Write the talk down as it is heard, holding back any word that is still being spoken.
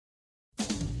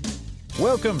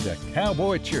Welcome to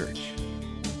Cowboy Church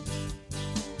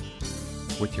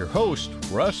with your host,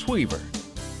 Russ Weaver,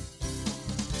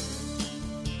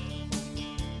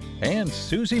 and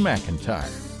Susie McIntyre.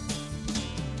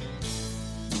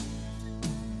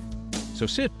 So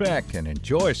sit back and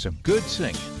enjoy some good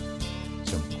singing,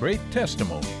 some great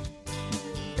testimony,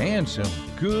 and some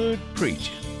good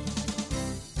preaching.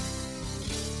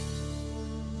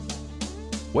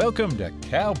 Welcome to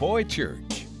Cowboy Church.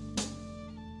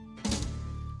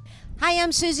 Hi,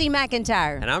 I'm Susie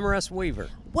McIntyre. And I'm Russ Weaver.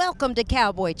 Welcome to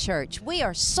Cowboy Church. We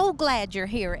are so glad you're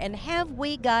here, and have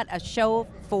we got a show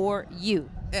for you?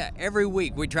 Yeah, every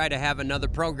week we try to have another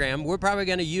program. We're probably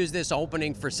going to use this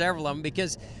opening for several of them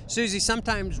because, Susie,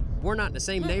 sometimes we're not in the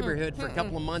same neighborhood for a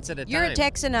couple of months at a time. You're a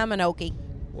Texan, I'm an Okie.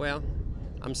 Well,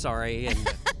 I'm sorry. And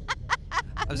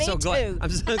I'm Me so glad.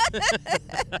 too.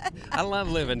 I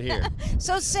love living here.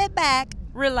 So sit back,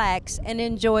 relax, and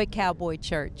enjoy Cowboy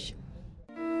Church.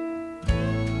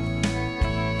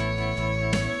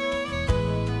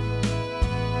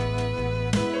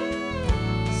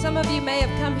 Some of you may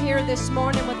have come here this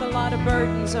morning with a lot of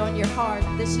burdens on your heart.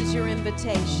 This is your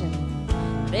invitation.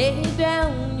 Lay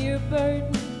down your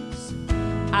burdens.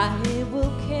 I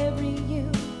will carry you.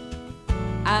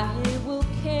 I will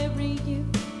carry you,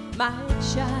 my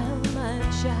child, my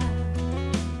child.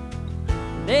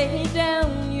 Lay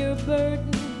down your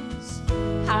burdens.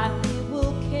 I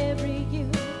will carry you.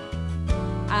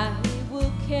 I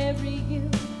will carry you,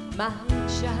 my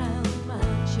child, my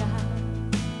child.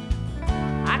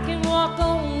 I can walk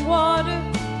on water,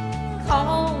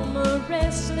 calm a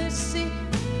restless sea.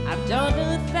 I've done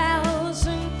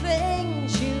 1,000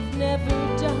 things you've never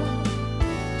done.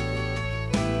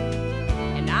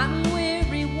 And I'm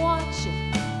weary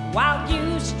watching while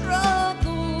you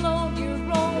struggle on your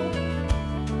own.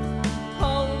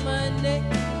 Call my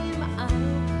name, I'll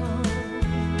come.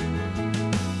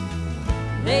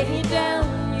 Lay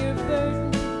down your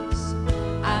burdens,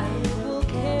 I will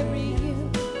carry you.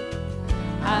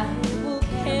 I will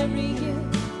carry you,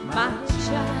 my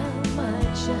child, my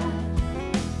child.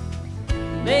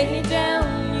 Lay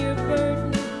down your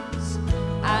burdens.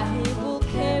 I will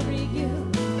carry you.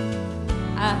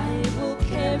 I will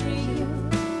carry you,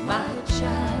 my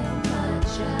child, my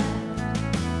child.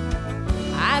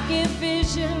 I give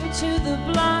vision to the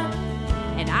blind,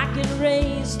 and I can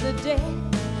raise the dead.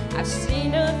 I've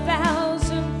seen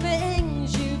 1,000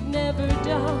 things you've never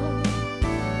done.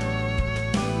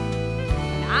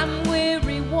 I'm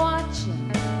weary watching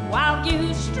while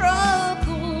you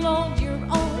struggle on your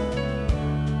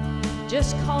own.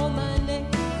 Just call my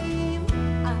name,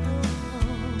 I'll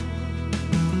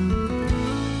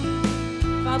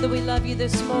come. Father, we love you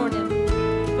this morning.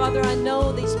 Father, I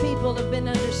know these people have been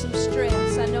under some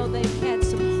stress. I know they've had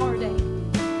some heartache.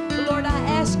 But Lord, I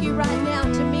ask you right now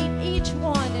to meet each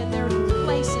one in their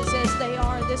places as they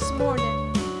are this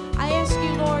morning. I ask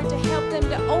you, Lord, to help them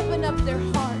to open up their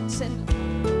hearts and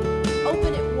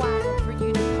open it wide for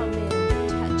you to come in and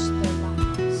touch their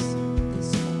lives this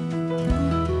morning.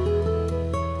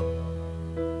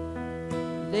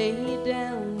 Lay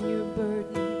down your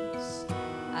burdens.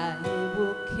 I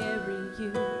will carry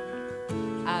you.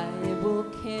 I will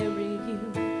carry you,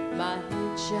 my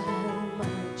child,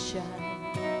 my child.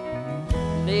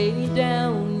 Lay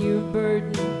down your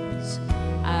burdens.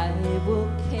 I will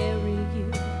carry you.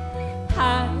 I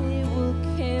will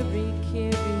carry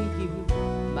you.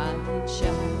 My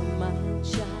child, my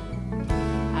child,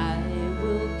 I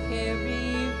will carry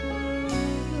you.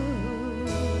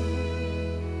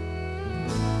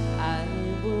 I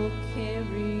will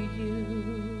carry you.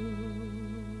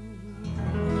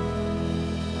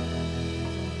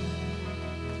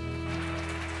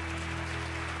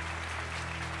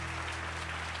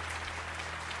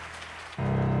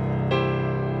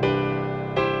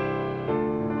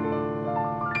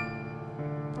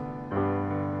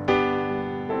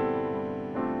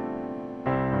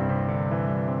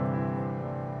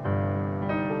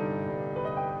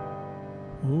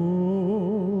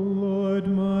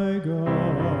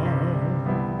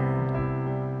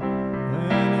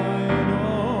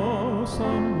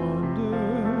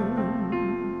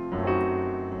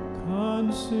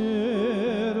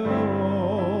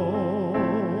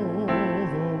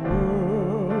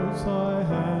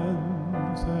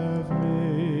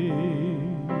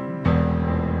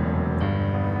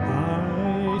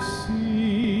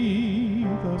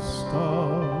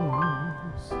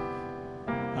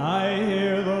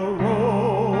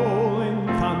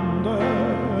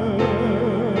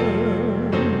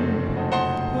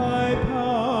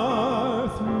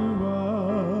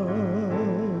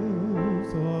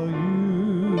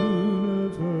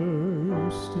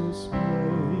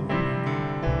 display.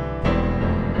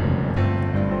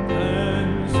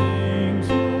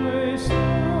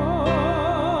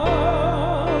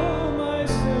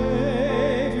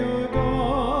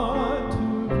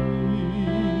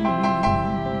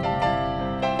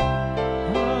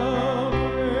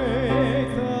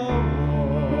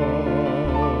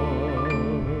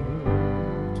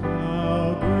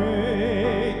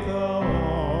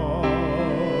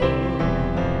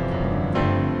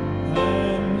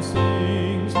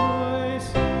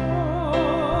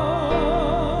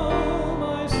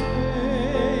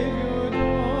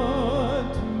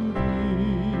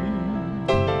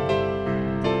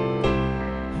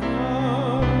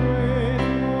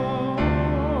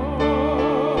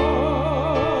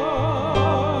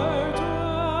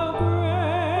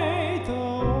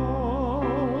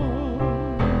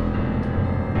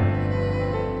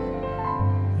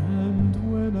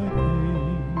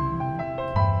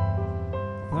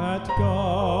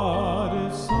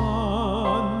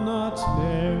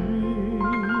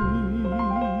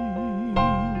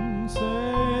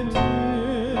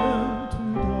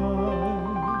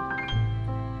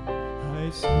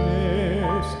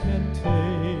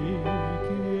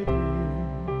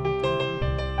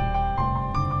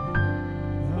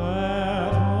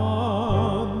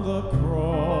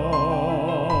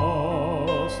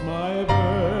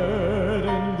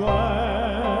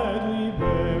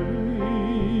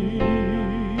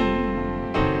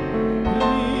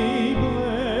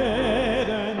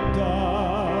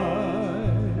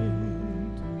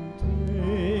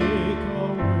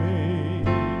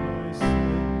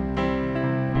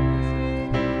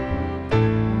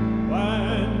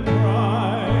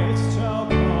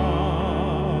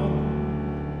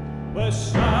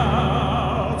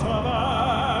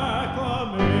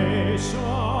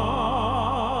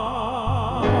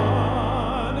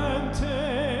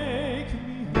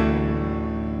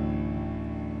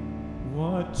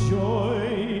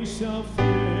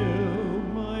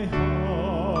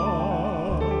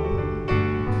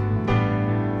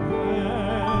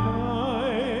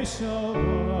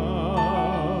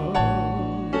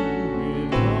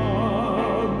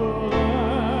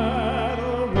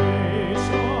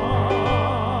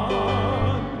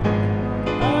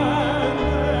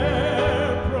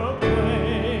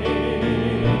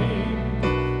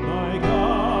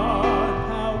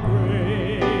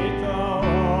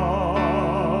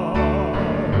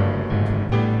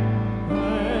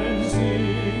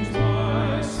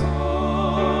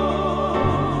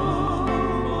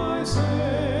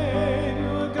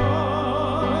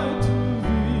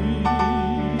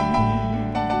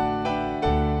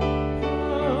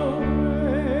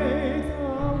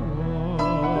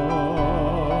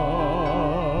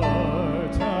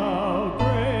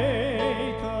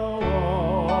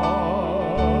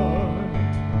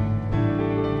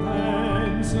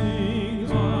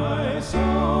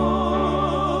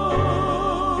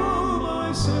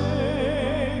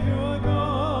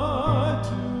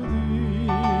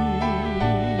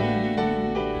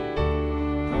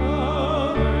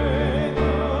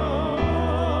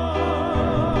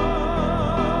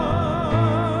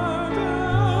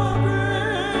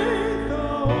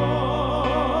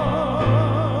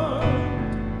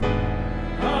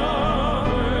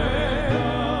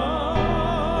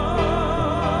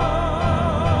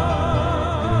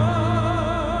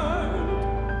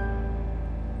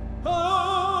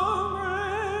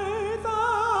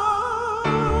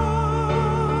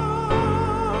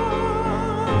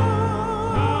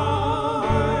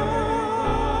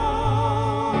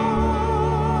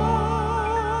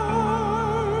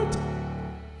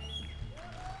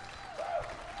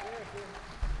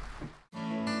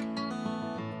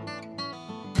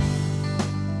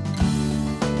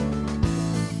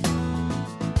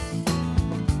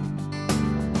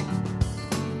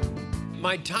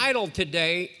 My title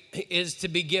today is to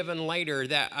be given later.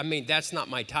 That's not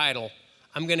my title.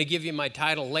 I'm going to give you my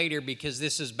title later because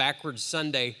this is backwards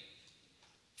Sunday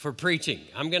for preaching.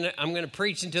 I'm going to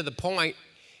preach into the point,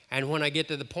 and when I get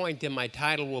to the point, then my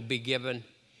title will be given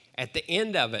at the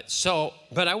end of it. So,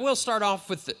 but I will start off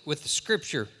with the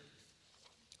scripture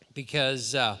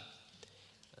because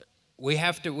we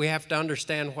have to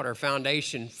understand what our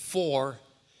foundation for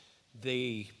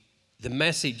the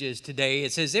message is today.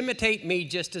 It says, imitate me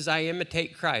just as I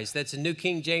imitate Christ. That's a New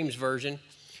King James Version.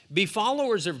 Be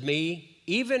followers of me,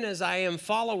 even as I am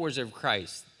followers of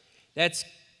Christ. That's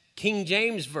King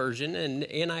James Version, and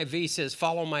NIV says,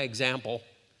 follow my example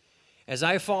as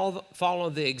I follow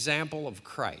the example of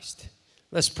Christ.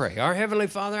 Let's pray. Our Heavenly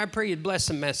Father, I pray you'd bless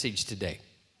the message today.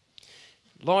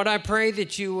 Lord, I pray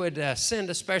that you would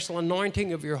send a special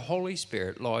anointing of your Holy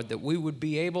Spirit, Lord, that we would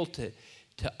be able to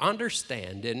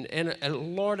understand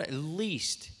and Lord, at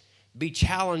least be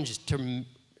challenged to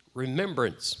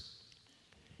remembrance.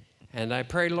 And I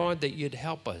pray, Lord, that you'd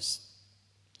help us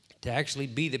to actually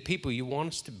be the people you want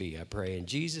us to be, I pray in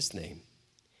Jesus' name.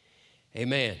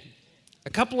 Amen.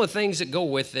 A couple of things that go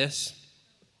with this.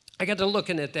 I got to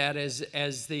looking at that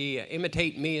as the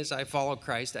imitate me as I follow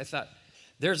Christ. I thought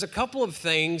there's a couple of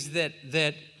things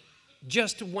that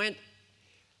just went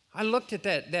I looked at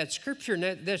that scripture, and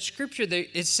that scripture,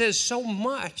 it says so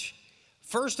much.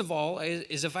 First of all,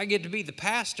 is if I get to be the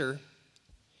pastor,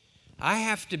 I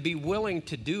have to be willing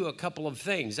to do a couple of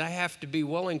things. I have to be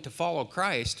willing to follow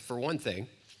Christ, for one thing.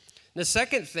 And the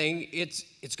second thing,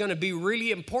 it's going to be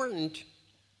really important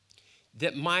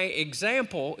that my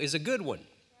example is a good one.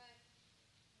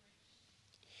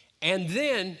 And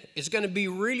then it's going to be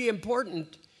really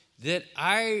important that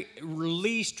I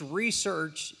released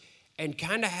research and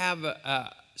kind of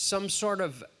have some sort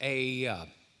of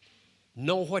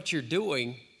know what you're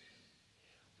doing,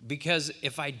 because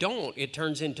if I don't, it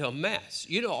turns into a mess.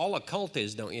 You know all a cult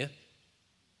is, don't you?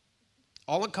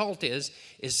 All a cult is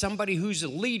somebody who's a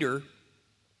leader,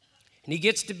 and he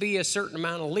gets to be a certain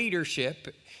amount of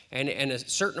leadership and a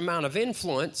certain amount of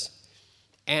influence.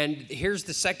 And here's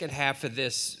the second half of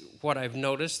this, what I've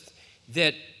noticed,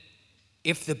 that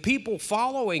if the people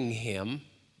following him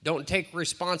don't take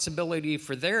responsibility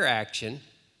for their action,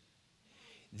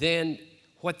 then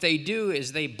what they do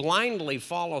is they blindly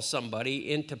follow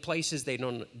somebody into places they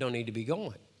don't need to be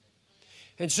going.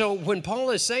 And so when Paul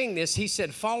is saying this, he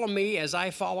said, follow me as I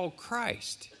follow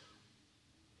Christ.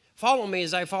 Follow me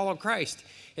as I follow Christ.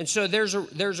 And so there's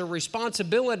a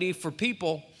responsibility for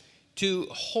people to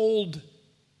hold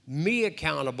me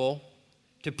accountable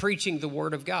to preaching the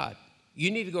Word of God.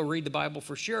 You need to go read the Bible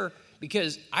for sure,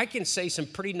 because I can say some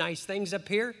pretty nice things up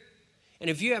here, and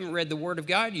if you haven't read the Word of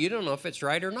God, you don't know if it's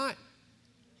right or not.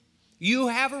 You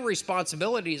have a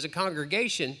responsibility as a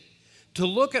congregation to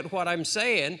look at what I'm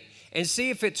saying and see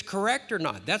if it's correct or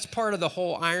not. That's part of the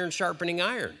whole iron sharpening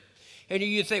iron. And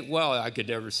you think, well, I could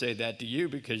never say that to you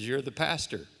because you're the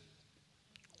pastor.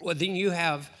 Well, then you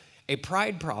have a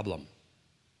pride problem.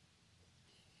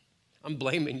 I'm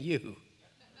blaming you.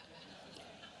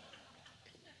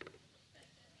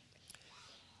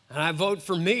 And I vote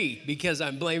for me because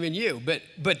I'm blaming you.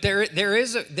 But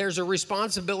there's a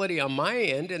responsibility on my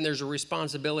end, and there's a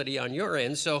responsibility on your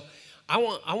end. So I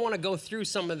want to go through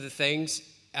some of the things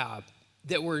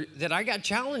that I got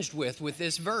challenged with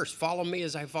this verse. Follow me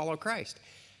as I follow Christ.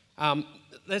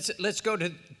 Let's go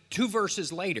to two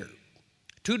verses later.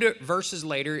 Two verses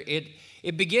later,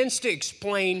 it begins to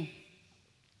explain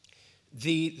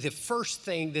the first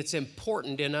thing that's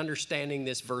important in understanding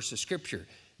this verse of Scripture,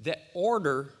 that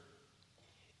order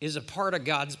is a part of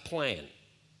God's plan.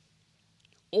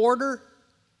 Order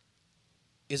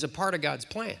is a part of God's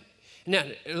plan. Now,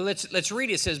 let's read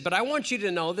it. It says, but I want you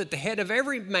to know that the head of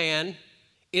every man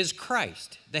is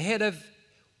Christ. The head of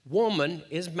woman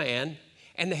is man,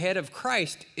 and the head of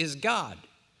Christ is God.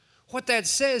 What that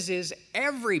says is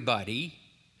everybody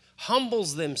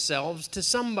humbles themselves to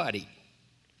somebody.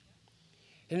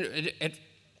 And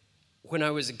when I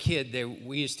was a kid,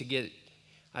 we used to get,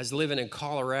 I was living in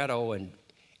Colorado, and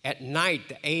at night,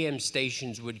 the AM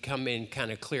stations would come in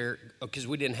kind of clear, because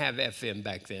we didn't have FM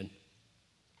back then.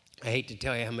 I hate to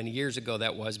tell you how many years ago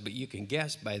that was, but you can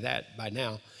guess by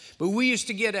now. But we used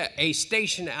to get a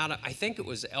station out of, I think it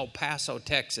was El Paso,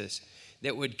 Texas,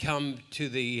 that would come to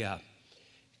the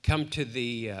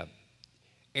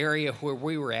area where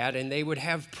we were at, and they would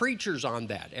have preachers on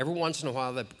that. Every once in a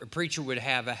while, the preacher would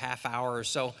have a half hour or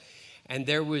so, and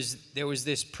there was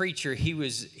this preacher. He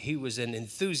was an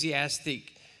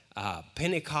enthusiastic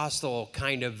Pentecostal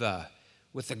kind of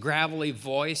with a gravelly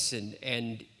voice,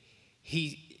 and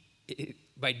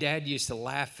my dad used to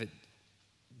laugh at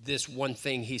this one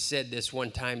thing he said. This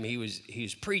one time he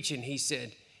was preaching, he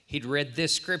said he'd read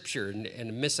this scripture, and a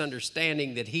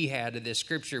misunderstanding that he had of this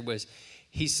scripture was,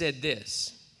 he said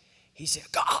this. He said,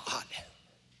 God.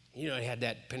 You know, he had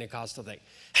that Pentecostal thing.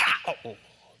 How?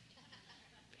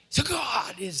 So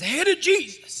God is the head of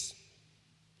Jesus.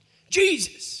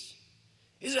 Jesus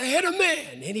is the head of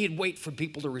man. And he'd wait for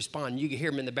people to respond. You could hear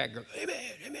him in the background. Amen,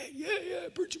 amen, yeah,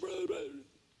 preacher, brother.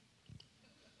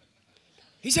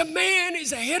 He said, man is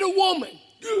the head of woman.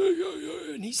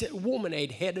 Yeah. And he said, woman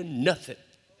ain't head of nothing.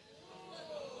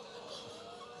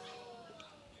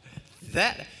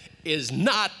 That is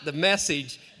not the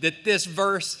message that this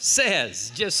verse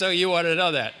says, just so you want to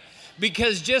know that.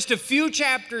 Because just a few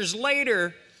chapters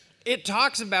later, it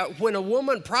talks about when a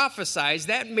woman prophesies,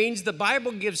 that means the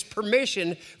Bible gives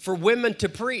permission for women to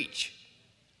preach.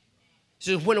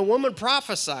 So when a woman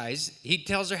prophesies, he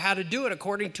tells her how to do it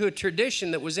according to a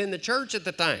tradition that was in the church at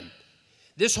the time.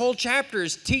 This whole chapter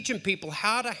is teaching people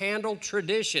how to handle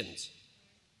traditions.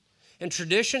 And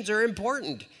traditions are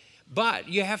important, but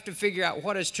you have to figure out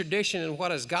what is tradition and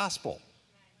what is gospel.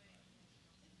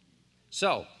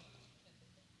 So,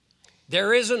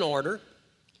 there is an order.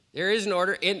 There is an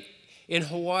order. In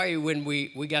Hawaii, when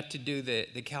we got to do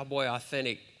the Cowboy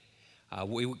Authentic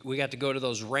We got to go to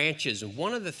those ranches, and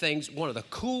one of the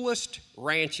coolest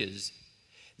ranches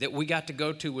that we got to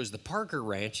go to was the Parker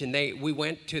Ranch, and we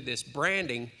went to this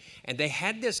branding, and they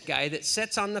had this guy that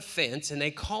sits on the fence, and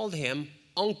they called him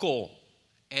Uncle,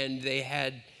 and they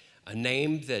had a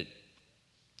name that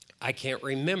I can't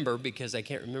remember because I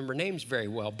can't remember names very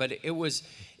well, but it was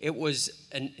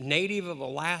a native of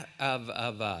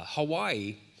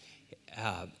Hawaii,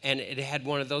 and it had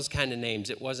one of those kind of names.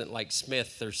 It wasn't like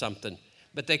Smith or something,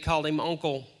 but they called him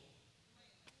Uncle.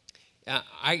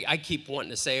 I keep wanting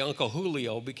to say Uncle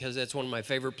Julio because that's one of my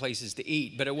favorite places to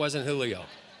eat, but it wasn't Julio.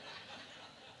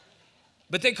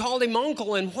 But they called him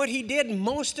Uncle, and what he did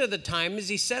most of the time is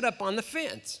he sat up on the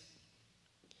fence.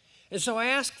 And so I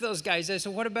asked those guys, I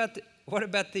said, what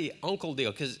about the uncle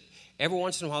deal? Because every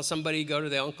once in a while somebody would go to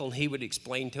the uncle and he would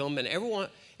explain to them, and every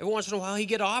once in a while he'd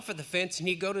get off at the fence and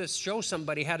he'd go to show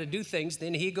somebody how to do things,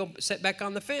 then he'd go sit back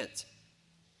on the fence.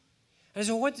 I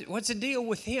said, what's the deal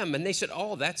with him? And they said,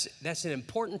 that's an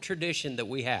important tradition that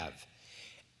we have.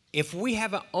 If we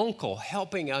have an uncle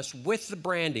helping us with the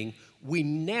branding, we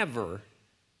never,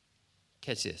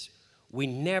 catch this, we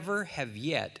never have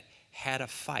yet had a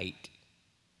fight.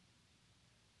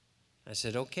 I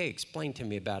said, okay, explain to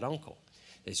me about Uncle.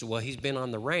 They said, well, he's been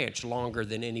on the ranch longer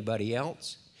than anybody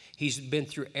else. He's been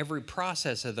through every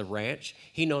process of the ranch.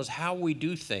 He knows how we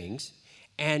do things.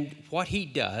 And what he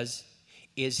does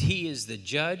is he is the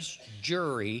judge,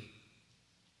 jury,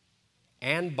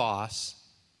 and boss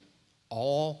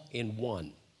all in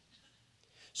one.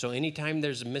 So anytime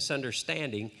there's a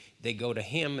misunderstanding, they go to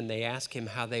him and they ask him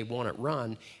how they want it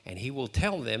run, and he will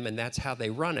tell them, and that's how they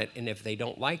run it. And if they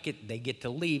don't like it, they get to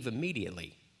leave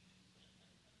immediately.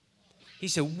 He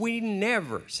said, we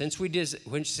never, since we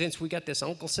got this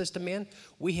uncle system in,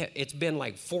 it's been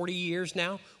like 40 years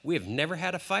now, we have never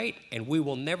had a fight, and we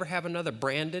will never have another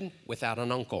Brandon without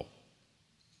an uncle.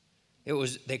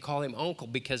 They call him uncle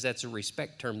because that's a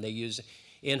respect term they use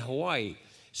in Hawaii.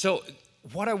 So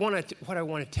what I want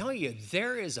to tell you,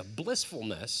 there is a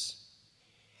blissfulness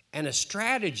and a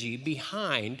strategy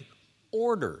behind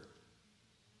order.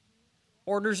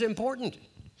 Order's important.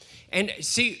 And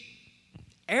see,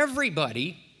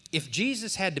 everybody, if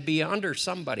Jesus had to be under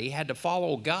somebody, had to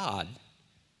follow God,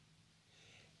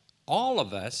 all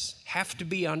of us have to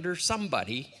be under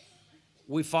somebody.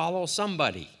 We follow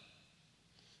somebody.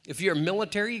 If you're a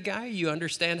military guy, you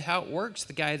understand how it works.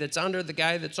 The guy that's under, the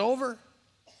guy that's over.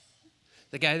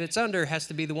 The guy that's under has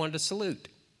to be the one to salute.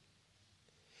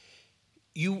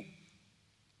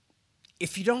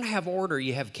 If you don't have order,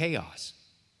 you have chaos.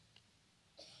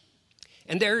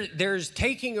 And there's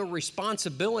taking a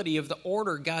responsibility of the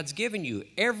order God's given you.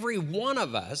 Every one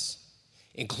of us,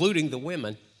 including the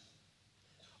women,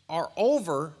 are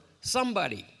over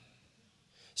somebody.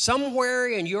 Somewhere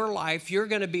in your life, you're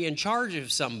going to be in charge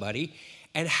of somebody,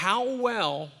 and how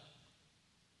well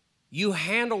you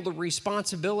handle the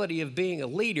responsibility of being a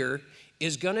leader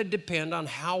is going to depend on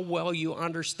how well you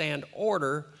understand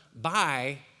order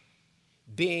by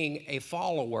being a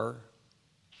follower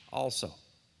also.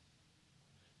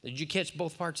 Did you catch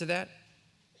both parts of that?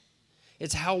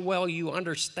 It's how well you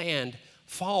understand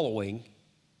following,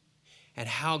 and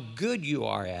how good you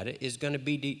are at it is going to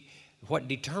be what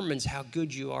determines how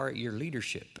good you are at your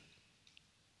leadership.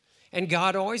 And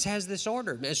God always has this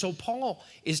order. And so Paul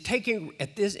is taking,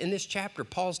 in this chapter,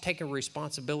 Paul's taking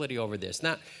responsibility over this.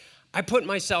 Now, I put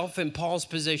myself in Paul's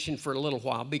position for a little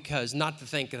while because not to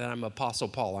think that I'm Apostle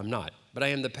Paul, I'm not, but I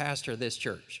am the pastor of this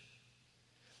church.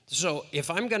 So if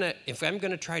I'm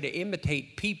gonna try to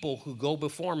imitate people who go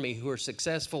before me who are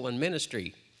successful in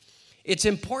ministry, it's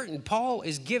important. Paul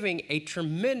is giving a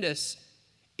tremendous,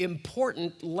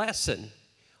 important lesson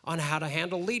on how to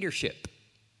handle leadership.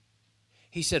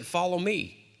 He said, follow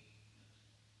me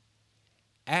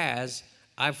as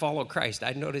I follow Christ.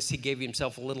 I noticed he gave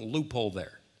himself a little loophole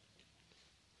there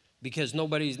because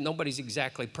nobody's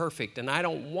exactly perfect, and I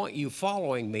don't want you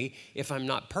following me if I'm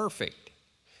not perfect.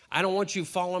 I don't want you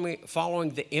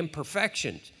following the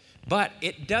imperfections, but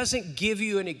it doesn't give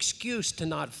you an excuse to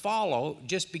not follow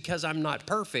just because I'm not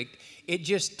perfect. It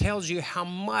just tells you how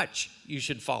much you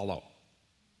should follow.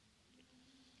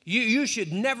 You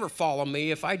should never follow me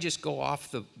if I just go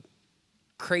off the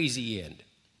crazy end.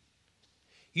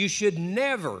 You should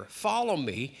never follow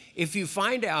me if you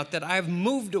find out that I've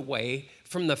moved away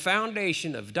from the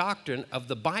foundation of doctrine of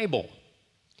the Bible.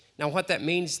 Now, what that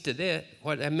means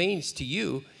to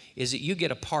you is that you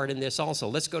get a part in this also.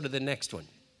 Let's go to the next one.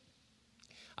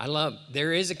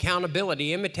 There is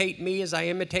accountability. Imitate me as I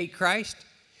imitate Christ.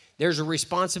 There's a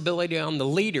responsibility on the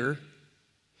leader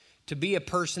to be a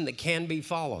person that can be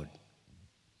followed.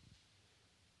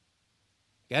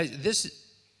 Guys,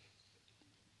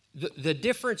 the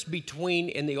difference between,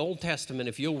 in the Old Testament,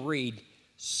 if you'll read,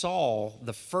 Saul,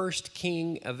 the first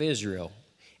king of Israel,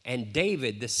 and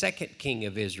David, the second king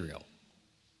of Israel,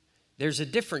 there's a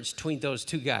difference between those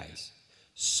two guys.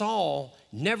 Saul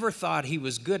never thought he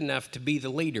was good enough to be the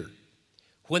leader.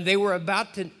 When they were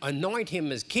about to anoint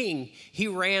him as king, he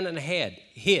ran and hid.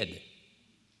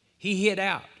 He hid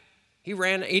out. He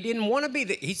didn't want to be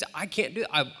he said, I can't do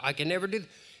it. I can never do it.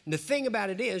 And the thing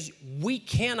about it is, we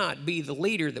cannot be the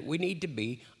leader that we need to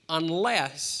be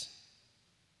unless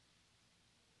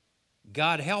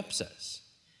God helps us.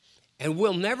 And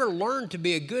we'll never learn to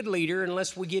be a good leader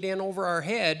unless we get in over our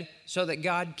head so that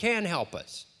God can help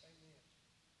us.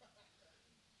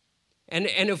 And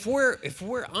if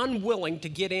we're unwilling to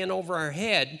get in over our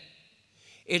head,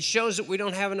 it shows that we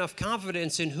don't have enough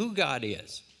confidence in who God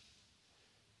is.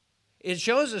 It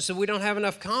shows us that we don't have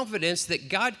enough confidence that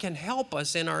God can help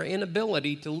us in our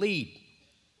inability to lead.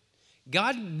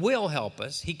 God will help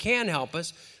us. He can help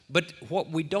us. But what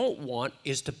we don't want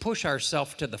is to push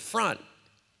ourselves to the front.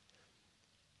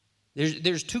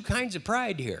 There's two kinds of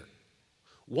pride here.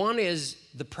 One is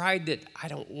the pride that I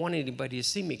don't want anybody to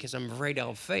see me because I'm afraid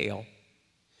I'll fail.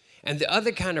 And the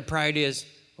other kind of pride is,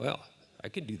 well, I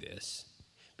could do this.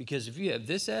 Because if you have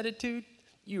this attitude,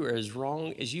 you are as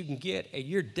wrong as you can get, and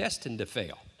you're destined to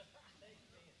fail.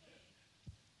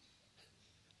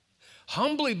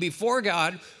 Humbly before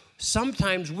God,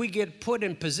 sometimes we get put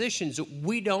in positions that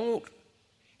we don't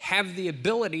have the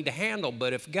ability to handle.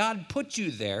 But if God puts you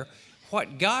there,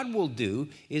 what God will do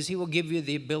is He will give you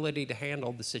the ability to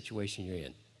handle the situation you're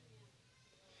in.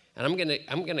 And I'm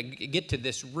gonna get to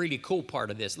this really cool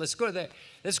part of this. Let's go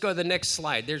to the next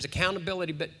slide. There's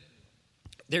accountability, but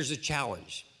there's a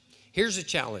challenge. Here's a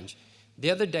challenge.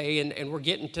 The other day, and we're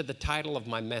getting to the title of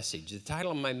my message. The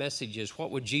title of my message is,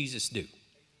 What Would Jesus Do?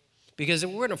 Because if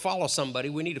we're going to follow somebody,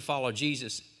 we need to follow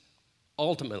Jesus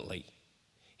ultimately.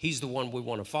 He's the one we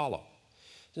want to follow.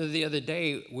 So the other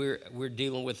day, we're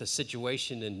dealing with a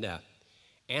situation, and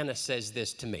Anna says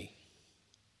this to me.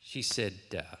 She said,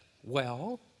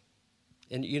 well,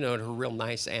 and you know, her real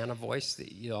nice Anna voice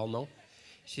that you all know.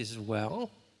 She says,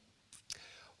 well,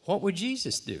 what would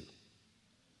Jesus do?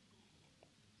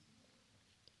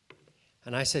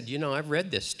 And I said, you know, I've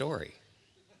read this story.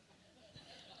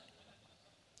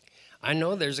 I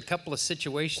know there's a couple of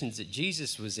situations that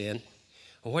Jesus was in.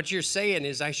 And what you're saying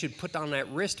is I should put on that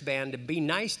wristband to be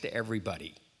nice to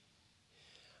everybody.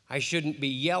 I shouldn't be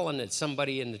yelling at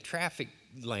somebody in the traffic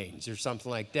lanes or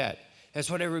something like that. That's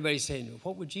what everybody's saying.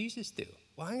 What would Jesus do?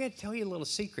 Well, I'm going to tell you a little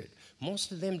secret.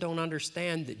 Most of them don't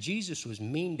understand that Jesus was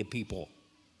mean to people.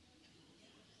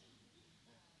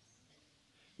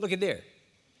 Look at there.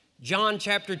 John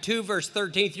chapter 2, verse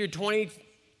 13 through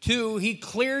 22, He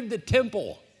cleared the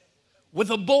temple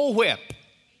with a bullwhip.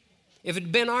 If it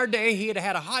had been our day, He'd have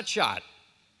had a hot shot.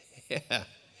 Yeah.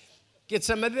 Get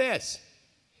some of this.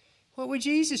 What would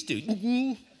Jesus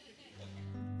do?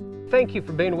 Thank you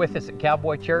for being with us at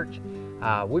Cowboy Church.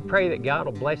 We pray that God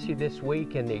will bless you this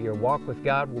week and that your walk with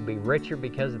God will be richer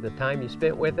because of the time you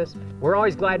spent with us. We're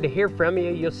always glad to hear from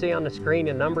you. You'll see on the screen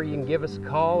a number. You can give us a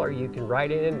call or you can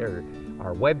write in, or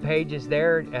our webpage is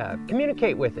there.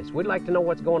 Communicate with us. We'd like to know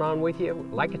what's going on with you.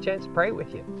 We'd like a chance to pray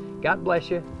with you. God bless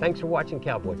you. Thanks for watching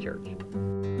Cowboy Church.